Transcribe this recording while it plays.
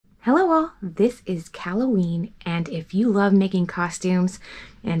Hello all, this is Halloween, and if you love making costumes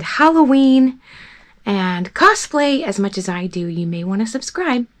and Halloween and cosplay as much as I do, you may want to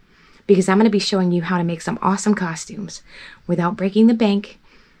subscribe because I'm going to be showing you how to make some awesome costumes without breaking the bank,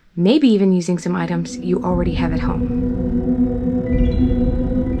 maybe even using some items you already have at home.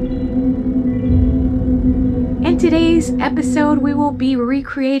 In today's episode, we will be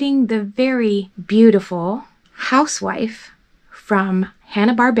recreating the very beautiful housewife from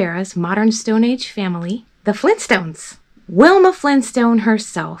Hanna-Barbera's Modern Stone Age family, the Flinstones. Wilma Flinstone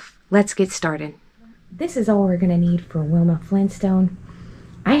herself. Let's get started. This is all we're going to need for Wilma Flinstone.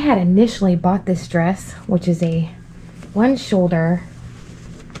 I had initially bought this dress, which is a one-shoulder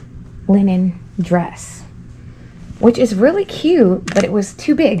linen dress, which is really cute, but it was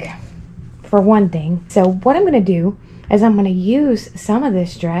too big for one thing. So what I'm going to do is I'm going to use some of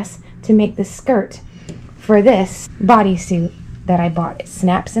this dress to make the skirt for this bodysuit that I bought. It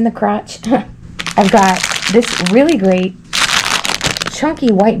snaps in the crotch. I've got this really great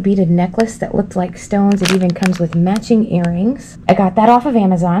chunky white beaded necklace that looked like stones. It even comes with matching earrings. I got that off of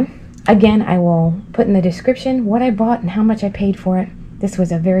Amazon. Again, I will put in the description what I bought and how much I paid for it. This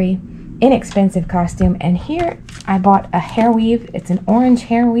was a very inexpensive costume. And here I bought a hair weave. It's an orange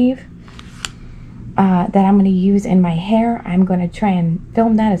hair weave that I'm going to use in my hair. I'm going to try and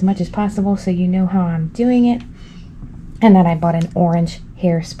film that as much as possible so you know how I'm doing it. And then I bought an orange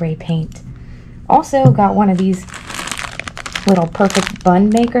hairspray paint. Also got one of these little perfect bun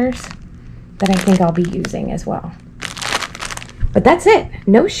makers that I think I'll be using as well. But that's it.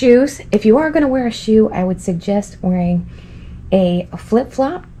 No shoes. If you are going to wear a shoe, I would suggest wearing a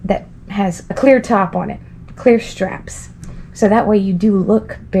flip-flop that has a clear top on it, clear straps. So that way you do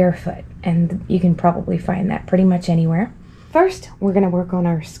look barefoot, and you can probably find that pretty much anywhere. First, we're going to work on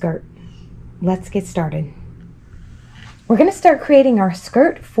our skirt. Let's get started. We're going to start creating our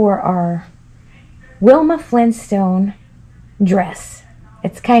skirt for our Wilma Flintstone dress.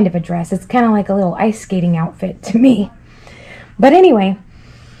 It's kind of a dress. It's kind of like a little ice skating outfit to me. But anyway,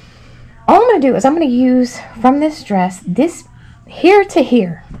 all I'm going to do is I'm going to use from this dress, this here to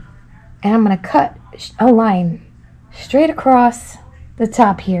here. And I'm going to cut a line straight across the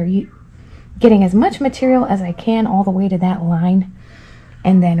top here. Getting as much material as I can all the way to that line.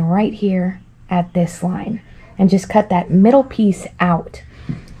 And then right here at this line. And just cut that middle piece out.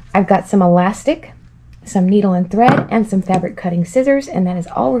 I've got some elastic, some needle and thread, and some fabric cutting scissors, and that is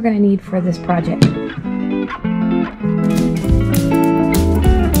all we're going to need for this project.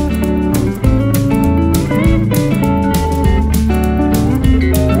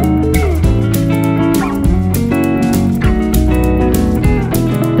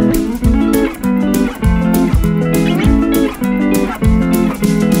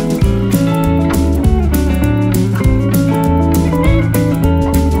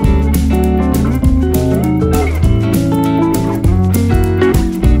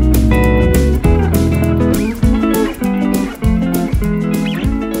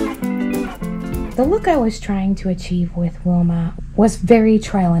 The look I was trying to achieve with Wilma was very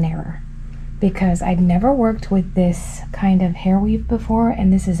trial and error because I'd never worked with this kind of hair weave before,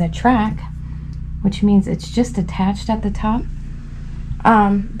 and this is a track, which means it's just attached at the top.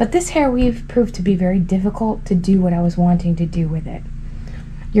 But this hair weave proved to be very difficult to do what I was wanting to do with it.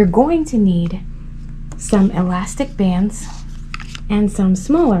 You're going to need some elastic bands and some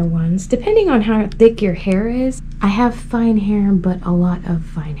smaller ones, depending on how thick your hair is. I have fine hair, but a lot of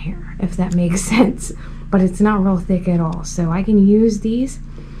fine hair, if that makes sense. But it's not real thick at all, so I can use these.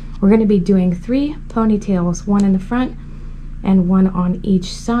 We're going to be doing 3 ponytails, one in the front and one on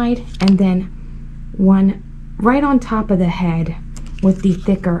each side, and then one right on top of the head with the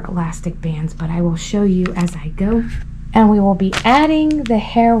thicker elastic bands, but I will show you as I go. And we will be adding the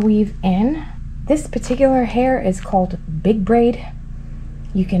hair weave in. This particular hair is called Big Braid.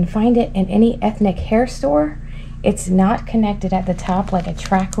 You can find it in any ethnic hair store. It's not connected at the top like a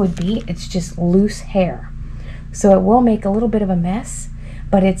track would be. It's just loose hair. So it will make a little bit of a mess,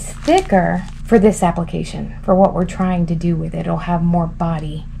 but it's thicker for this application, for what we're trying to do with it. It'll have more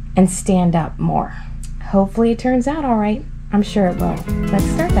body and stand up more. Hopefully it turns out all right. I'm sure it will. Let's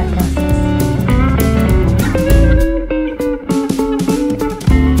start that process.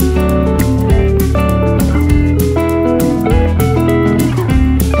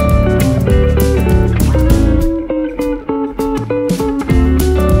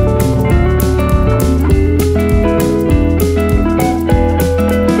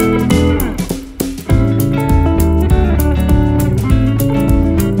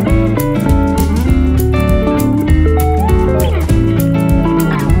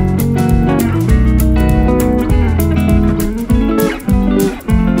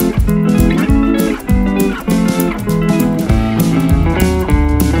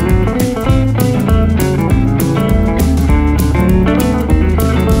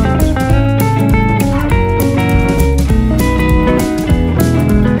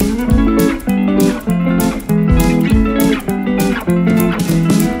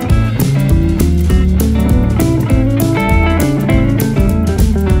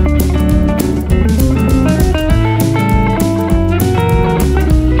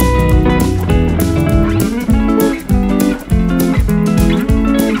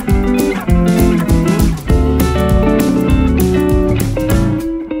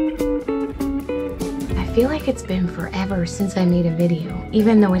 forever since I made a video,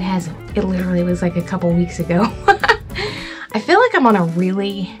 even though it hasn't. It literally was like a couple weeks ago. I feel like I'm on a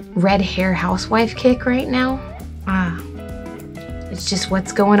really red hair housewife kick right now. It's just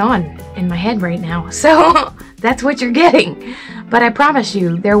what's going on in my head right now. So that's what you're getting. But I promise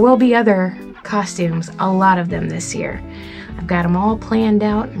you, there will be other costumes, a lot of them this year. I've got them all planned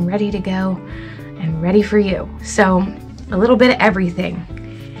out and ready to go and ready for you. So a little bit of everything.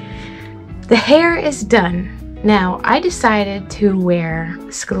 The hair is done. Now I decided to wear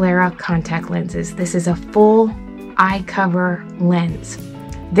Sclera contact lenses. This is a full eye cover lens.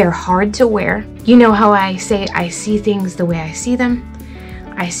 They're hard to wear. You know how I say I see things the way I see them?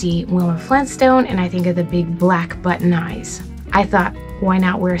 I see Wilma Flinstone and I think of the big black button eyes. I thought, why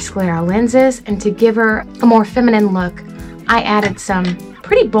not wear Sclera lenses? And to give her a more feminine look, I added some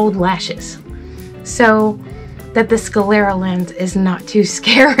pretty bold lashes so that the Sclera lens is not too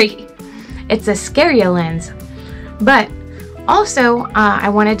scary. It's a scarier lens. But also, I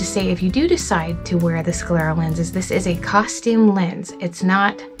wanted to say, if you do decide to wear the Sclera lenses, this is a costume lens. It's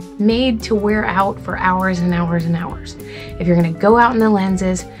not made to wear out for hours and hours and hours. If you're gonna go out in the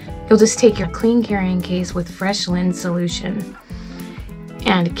lenses, you'll just take your clean carrying case with fresh lens solution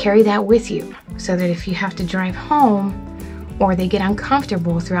and carry that with you so that if you have to drive home or they get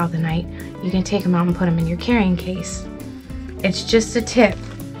uncomfortable throughout the night, you can take them out and put them in your carrying case. It's just a tip,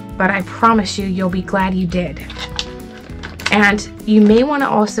 but I promise you, you'll be glad you did. And you may want to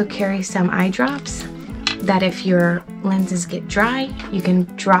also carry some eye drops that if your lenses get dry, you can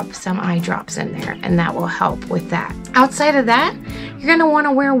drop some eye drops in there and that will help with that. Outside of that, you're going to want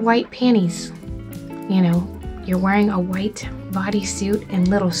to wear white panties. You know, you're wearing a white bodysuit and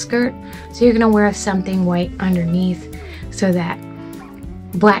little skirt, so you're going to wear something white underneath so that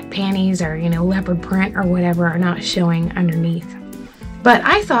black panties or, you know, leopard print or whatever are not showing underneath. But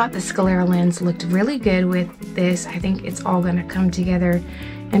I thought the Sclera lens looked really good with this. I think it's all going to come together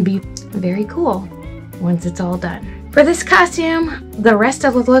and be very cool once it's all done. For this costume, the rest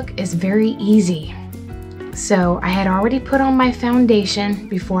of the look is very easy. So I had already put on my foundation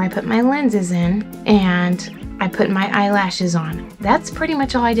before I put my lenses in, and I put my eyelashes on. That's pretty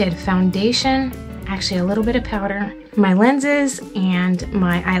much all I did. Foundation, actually a little bit of powder, my lenses, and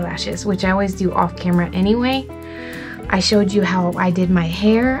my eyelashes, which I always do off camera anyway. I showed you how I did my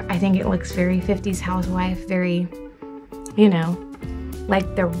hair. I think it looks very 50s housewife, very, you know,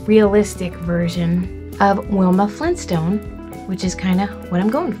 like the realistic version of Wilma Flinstone, which is kind of what I'm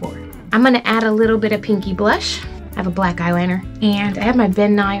going for. I'm gonna add a little bit of pinky blush. I have a black eyeliner, and I have my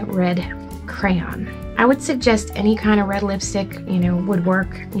Ben Nye red crayon. I would suggest any kind of red lipstick, you know, would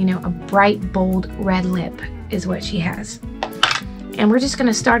work. You know, a bright, bold red lip is what she has. And we're just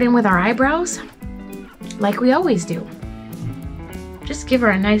gonna start in with our eyebrows like we always do. Just give her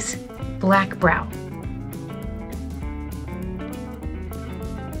a nice black brow.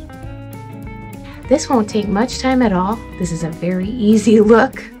 This won't take much time at all. This is a very easy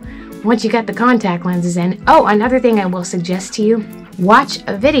look once you got the contact lenses in. Oh, another thing I will suggest to you, watch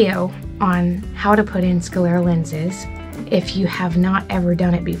a video on how to put in Sclera lenses if you have not ever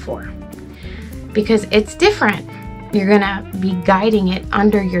done it before, because it's different. You're gonna be guiding it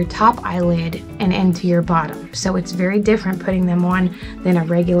under your top eyelid and into your bottom. So it's very different putting them on than a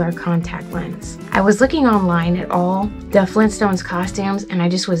regular contact lens. I was looking online at all the Flintstones costumes and I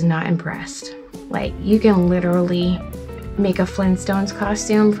just was not impressed. Like, you can literally make a Flintstones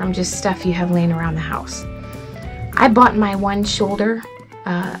costume from just stuff you have laying around the house. I bought my one shoulder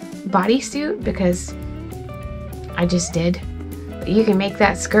bodysuit because I just did. You can make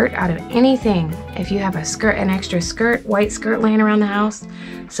that skirt out of anything. If you have a skirt, an extra skirt, white skirt laying around the house,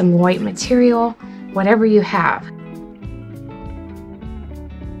 some white material, whatever you have.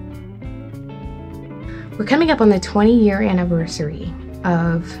 We're coming up on the 20-year anniversary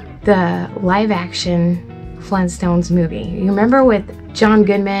of the live-action Flintstones movie. You remember with John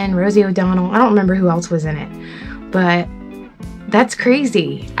Goodman, Rosie O'Donnell? I don't remember who else was in it, but that's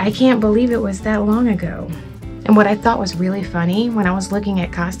crazy. I can't believe it was that long ago. And what I thought was really funny when I was looking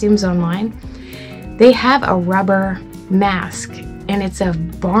at costumes online, they have a rubber mask and it's a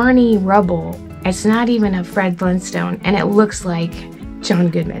Barney Rubble. It's not even a Fred Flintstone and it looks like John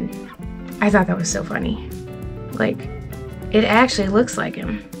Goodman. I thought that was so funny. Like, it actually looks like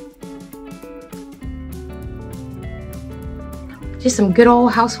him. Just some good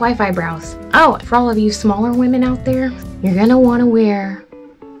old housewife eyebrows. Oh, for all of you smaller women out there, you're gonna wanna wear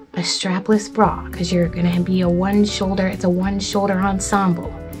a strapless bra because you're gonna be a one shoulder, it's a one shoulder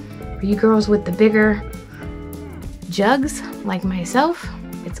ensemble. For you girls with the bigger jugs like myself,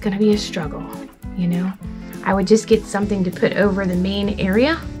 it's gonna be a struggle, you know? I would just get something to put over the main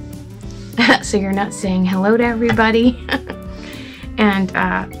area so you're not saying hello to everybody. And,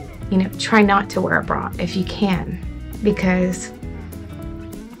 you know, try not to wear a bra if you can, because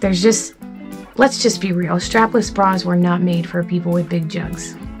there's just, let's just be real, strapless bras were not made for people with big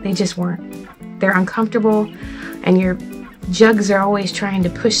jugs. They just weren't. They're uncomfortable, and your jugs are always trying to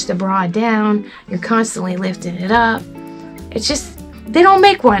push the bra down. You're constantly lifting it up. It's just, they don't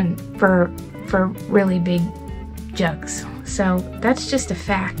make one for really big jugs. So that's just a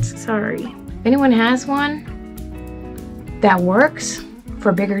fact. Sorry. If anyone has one that works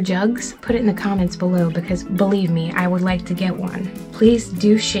for bigger jugs, put it in the comments below, because believe me, I would like to get one. Please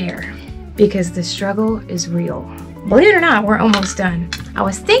do share, because the struggle is real. Believe it or not, we're almost done. I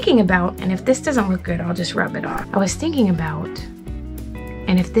was thinking about, and if this doesn't look good, I'll just rub it off. I was thinking about,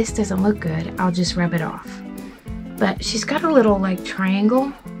 and if this doesn't look good, I'll just rub it off. But she's got a little like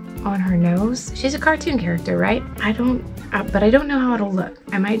triangle on her nose. She's a cartoon character, right? But I don't know how it'll look.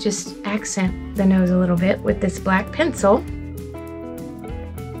 I might just accent the nose a little bit with this black pencil.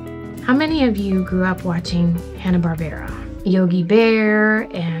 How many of you grew up watching Hanna-Barbera? Yogi Bear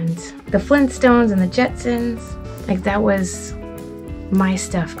and the Flintstones and the Jetsons? Like, that was my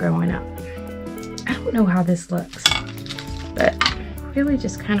stuff growing up. I don't know how this looks, but I really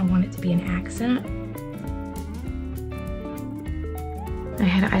just kind of want it to be an accent. I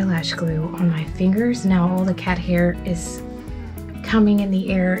had eyelash glue on my fingers. Now all the cat hair is coming in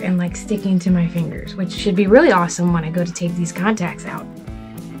the air and like sticking to my fingers, which should be really awesome when I go to take these contacts out.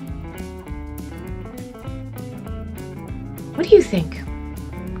 What do you think?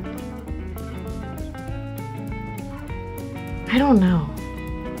 I don't know.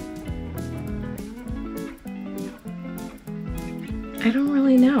 I don't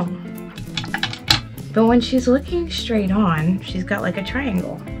really know. But when she's looking straight on, she's got like a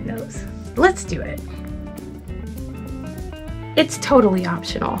triangle nose. Let's do it. It's totally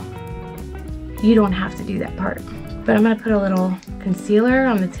optional. You don't have to do that part. But I'm gonna put a little concealer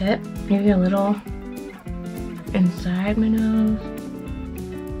on the tip, maybe a little inside my nose.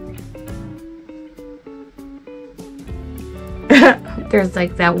 There's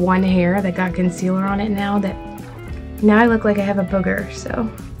like that one hair that got concealer on it now I look like I have a booger, so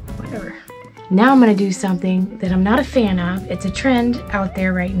whatever. Now I'm gonna do something that I'm not a fan of. It's a trend out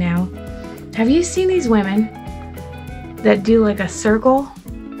there right now. Have you seen these women that do like a circle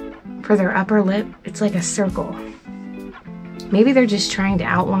for their upper lip? It's like a circle. Maybe they're just trying to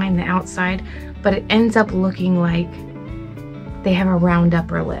outline the outside, but it ends up looking like they have a round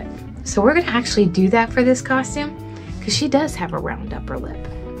upper lip. So we're gonna actually do that for this costume, because she does have a round upper lip.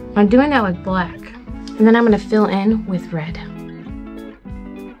 I'm doing that with black, and then I'm gonna fill in with red.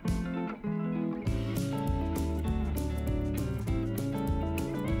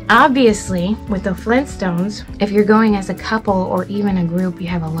 Obviously, with the Flintstones, if you're going as a couple or even a group, you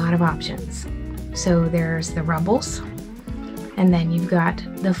have a lot of options. So there's the Rubbles, and then you've got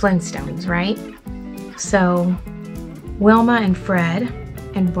the Flintstones, right? So Wilma and Fred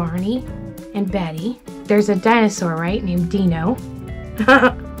and Barney and Betty. There's a dinosaur, right, named Dino.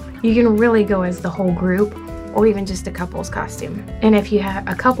 You can really go as the whole group or even just a couple's costume. And if you have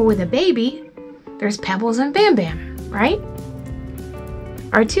a couple with a baby, there's Pebbles and Bam Bam, right?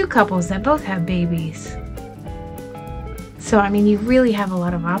 Or two couples that both have babies. So, I mean, you really have a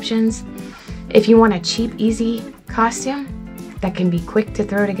lot of options. If you want a cheap, easy costume that can be quick to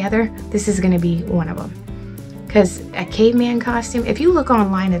throw together, this is gonna be one of them. Because a caveman costume, if you look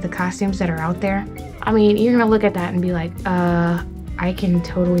online at the costumes that are out there, I mean, you're gonna look at that and be like, I can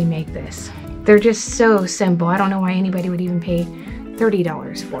totally make this. They're just so simple. I don't know why anybody would even pay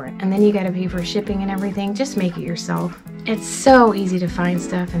 $30 for it. And then you gotta pay for shipping and everything. Just make it yourself. It's so easy to find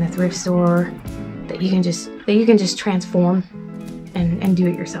stuff in the thrift store that you can just transform and do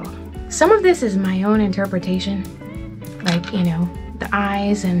it yourself. Some of this is my own interpretation, like, you know, the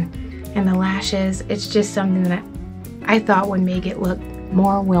eyes and the lashes. It's just something that I thought would make it look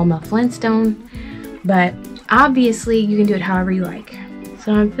more Wilma Flinstone, but obviously you can do it however you like.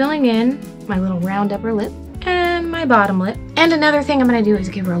 So I'm filling in my little round upper lip and my bottom lip. And another thing I'm gonna do is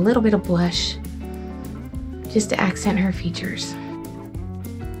give her a little bit of blush just to accent her features.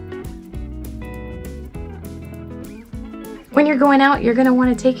 When you're going out, you're gonna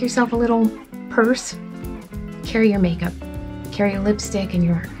wanna take yourself a little purse, carry your makeup, carry your lipstick and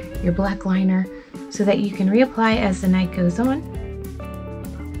your black liner so that you can reapply as the night goes on.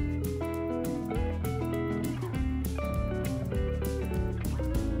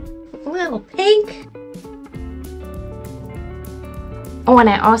 A little pink. Oh, and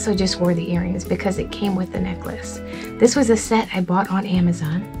I also just wore the earrings because it came with the necklace. This was a set I bought on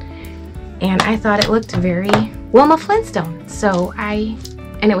Amazon, and I thought it looked very Wilma Flinstone, so I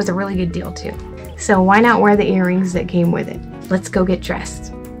and it was a really good deal too. So why not wear the earrings that came with it? Let's go get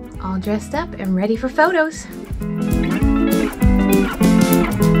dressed. All dressed up and ready for photos.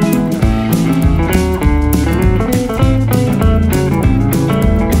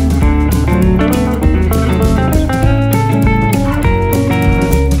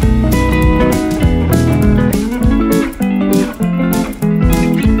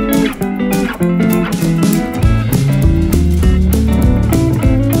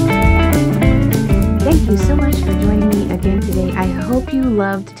 You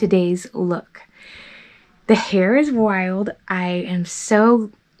loved today's look. The hair is wild. I am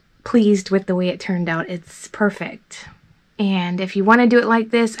so pleased with the way it turned out. It's perfect. And if you want to do it like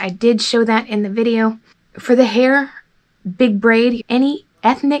this, I did show that in the video. For the hair, big braid, any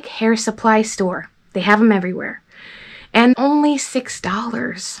ethnic hair supply store, they have them everywhere. And only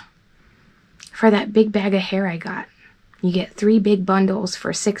 $6 for that big bag of hair I got. You get 3 big bundles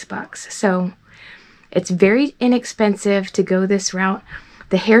for $6. So it's very inexpensive to go this route.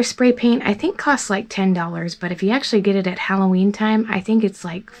 The hairspray paint, I think, costs like $10, but if you actually get it at Halloween time, I think it's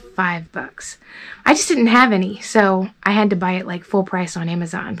like $5. I just didn't have any, so I had to buy it like full price on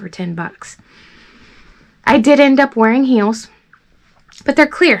Amazon for $10. I did end up wearing heels, but they're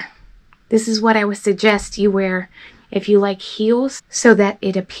clear. This is what I would suggest you wear if you like heels, so that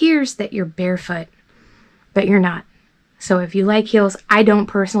it appears that you're barefoot, but you're not. So if you like heels, I don't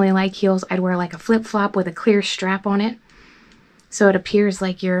personally like heels. I'd wear like a flip-flop with a clear strap on it, so it appears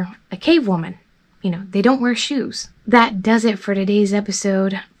like you're a cave woman. You know, they don't wear shoes. That does it for today's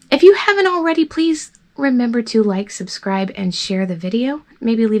episode. If you haven't already, please remember to like, subscribe, and share the video.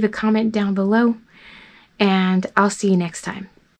 Maybe leave a comment down below, and I'll see you next time.